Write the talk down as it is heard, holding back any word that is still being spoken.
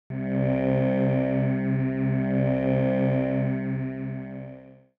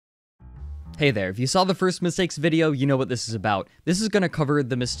Hey there, if you saw the first mistakes video, you know what this is about. This is going to cover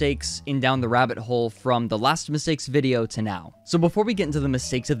the mistakes in Down the Rabbit Hole from the last mistakes video to now. So before we get into the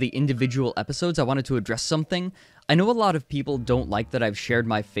mistakes of the individual episodes, I wanted to address something. I know a lot of people don't like that I've shared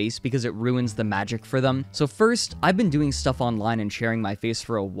my face because it ruins the magic for them. So first, I've been doing stuff online and sharing my face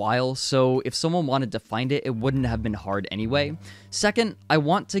for a while, so if someone wanted to find it, it wouldn't have been hard anyway. Second, I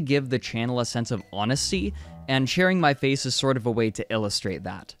want to give the channel a sense of honesty, and sharing my face is sort of a way to illustrate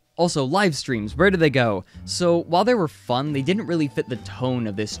that. Also, live streams, where do they go? So, while they were fun, they didn't really fit the tone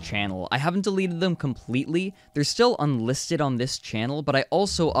of this channel. I haven't deleted them completely. They're still unlisted on this channel, but I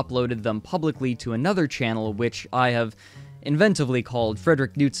also uploaded them publicly to another channel, which I have inventively called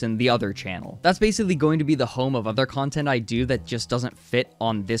Frederick Knutson the Other Channel. That's basically going to be the home of other content I do that just doesn't fit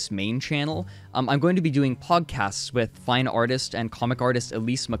on this main channel. I'm going to be doing podcasts with fine artist and comic artist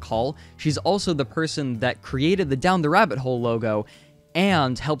Elise McCall. She's also the person that created the Down the Rabbit Hole logo,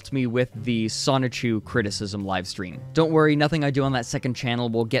 and helped me with the Sonichu criticism livestream. Don't worry, nothing I do on that second channel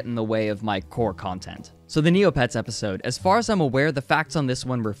will get in the way of my core content. So the Neopets episode, as far as I'm aware, the facts on this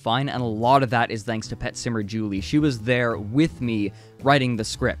one were fine, and a lot of that is thanks to Pet Simmer Julie. She was there with me writing the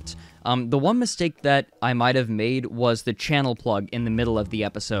script. The one mistake that I might have made was the channel plug in the middle of the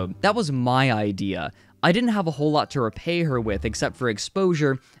episode. That was my idea. I didn't have a whole lot to repay her with except for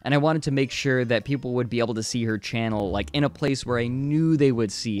exposure, and I wanted to make sure that people would be able to see her channel, like, in a place where I knew they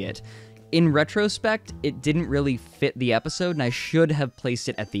would see it. In retrospect, it didn't really fit the episode, and I should have placed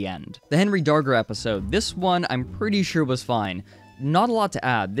it at the end. The Henry Darger episode, this one I'm pretty sure was fine. Not a lot to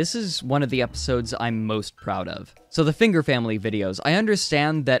add. This is one of the episodes I'm most proud of. So the Finger Family videos. I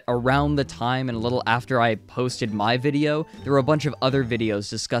understand that around the time and a little after I posted my video, there were a bunch of other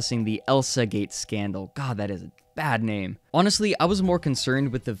videos discussing the Elsa-gate scandal. God, that is a bad name. Honestly, I was more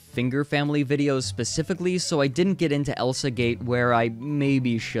concerned with the Finger Family videos specifically, so I didn't get into Elsa-gate where I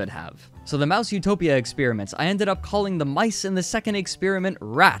maybe should have. So the Mouse Utopia experiments. I ended up calling the mice in the second experiment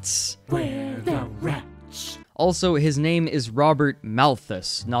rats. We're the rats. Also, his name is Robert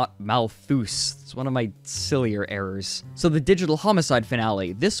Malthus, not Malthus. It's one of my sillier errors. So the digital homicide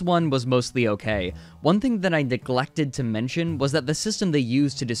finale. This one was mostly okay. One thing that I neglected to mention was that the system they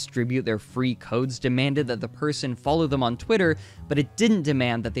used to distribute their free codes demanded that the person follow them on Twitter, but it didn't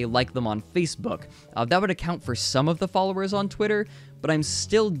demand that they like them on Facebook. That would account for some of the followers on Twitter, but I'm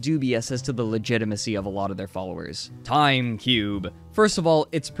still dubious as to the legitimacy of a lot of their followers. Time Cube. First of all,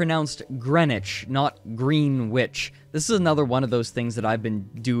 it's pronounced Greenwich, not Greenwich. This is another one of those things that I've been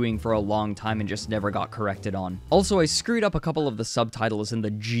doing for a long time and just never got corrected on. Also, I screwed up a couple of the subtitles in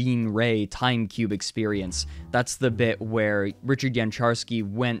the Jean Ray Time Cube experience. That's the bit where Richard Yancharski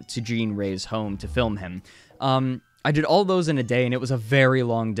went to Jean Ray's home to film him. I did all those in a day, and it was a very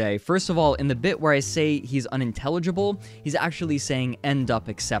long day. First of all, in the bit where I say he's unintelligible, he's actually saying end up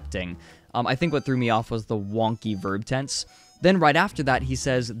accepting. I think what threw me off was the wonky verb tense. Then right after that, he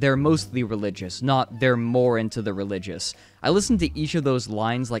says, they're mostly religious, not they're more into the religious. I listened to each of those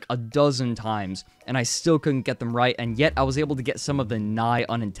lines like a dozen times, and I still couldn't get them right, and yet I was able to get some of the nigh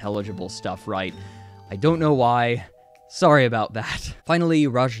unintelligible stuff right. I don't know why. Sorry about that. Finally,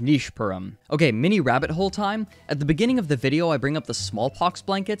 Rajneeshpuram. Okay, mini rabbit hole time. At the beginning of the video, I bring up the smallpox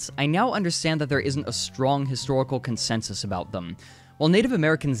blankets. I now understand that there isn't a strong historical consensus about them. While Native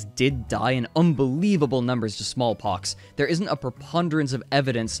Americans did die in unbelievable numbers to smallpox, there isn't a preponderance of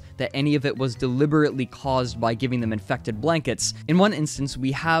evidence that any of it was deliberately caused by giving them infected blankets. In one instance,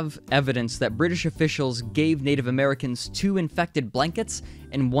 we have evidence that British officials gave Native Americans 2 infected blankets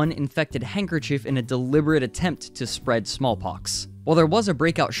and 1 infected handkerchief in a deliberate attempt to spread smallpox. While there was a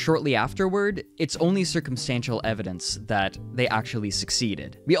breakout shortly afterward, it's only circumstantial evidence that they actually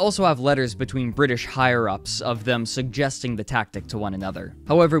succeeded. We also have letters between British higher-ups of them suggesting the tactic to one another.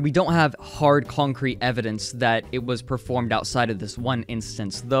 However, we don't have hard, concrete evidence that it was performed outside of this one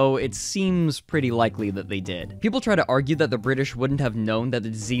instance, though it seems pretty likely that they did. People try to argue that the British wouldn't have known that the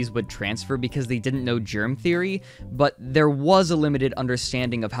disease would transfer because they didn't know germ theory, but there was a limited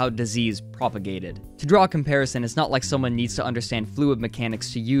understanding of how disease propagated. To draw a comparison, it's not like someone needs to understand fluid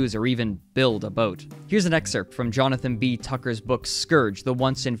mechanics to use or even build a boat. Here's an excerpt from Jonathan B. Tucker's book Scourge, the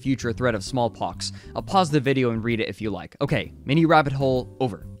once and future threat of smallpox. I'll pause the video and read it if you like. Okay, mini rabbit hole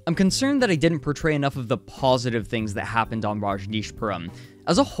over. I'm concerned that I didn't portray enough of the positive things that happened on Rajneeshpuram.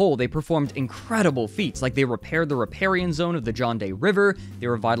 As a whole, they performed incredible feats, like they repaired the riparian zone of the John Day River, they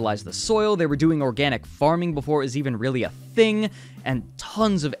revitalized the soil, they were doing organic farming before it was even really a thing. and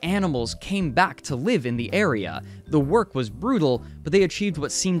tons of animals came back to live in the area. The work was brutal, but they achieved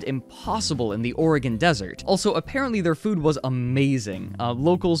what seemed impossible in the Oregon desert. Also, apparently their food was amazing.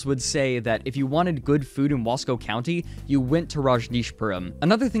 Locals would say that if you wanted good food in Wasco County, you went to Rajneeshpuram.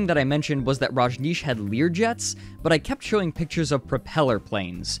 Another thing that I mentioned was that Rajneesh had Learjets, but I kept showing pictures of propeller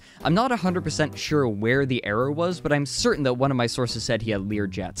planes. I'm not 100% sure where the error was, but I'm certain that one of my sources said he had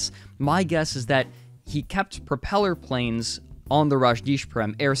Learjets. My guess is that he kept propeller planes on the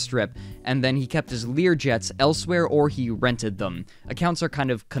Rajneeshpuram airstrip, and then he kept his Learjets elsewhere or he rented them. Accounts are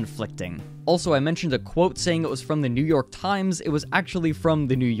kind of conflicting. Also, I mentioned a quote saying it was from the New York Times. It was actually from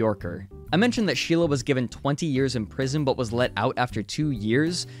the New Yorker. I mentioned that Sheila was given 20 years in prison but was let out after 2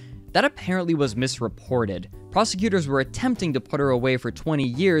 years. That apparently was misreported. Prosecutors were attempting to put her away for 20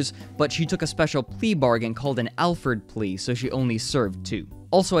 years, but she took a special plea bargain called an Alford plea, so she only served 2.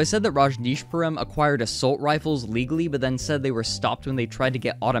 Also, I said that Rajneeshpuram acquired assault rifles legally, but then said they were stopped when they tried to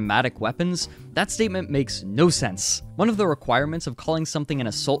get automatic weapons. That statement makes no sense. One of the requirements of calling something an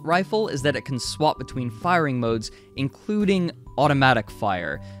assault rifle is that it can swap between firing modes, including automatic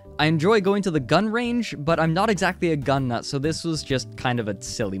fire. I enjoy going to the gun range, but I'm not exactly a gun nut, so this was just kind of a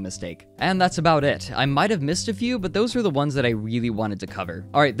silly mistake. And that's about it. I might have missed a few, but those are the ones that I really wanted to cover.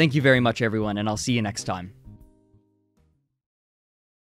 Alright, thank you very much everyone, and I'll see you next time.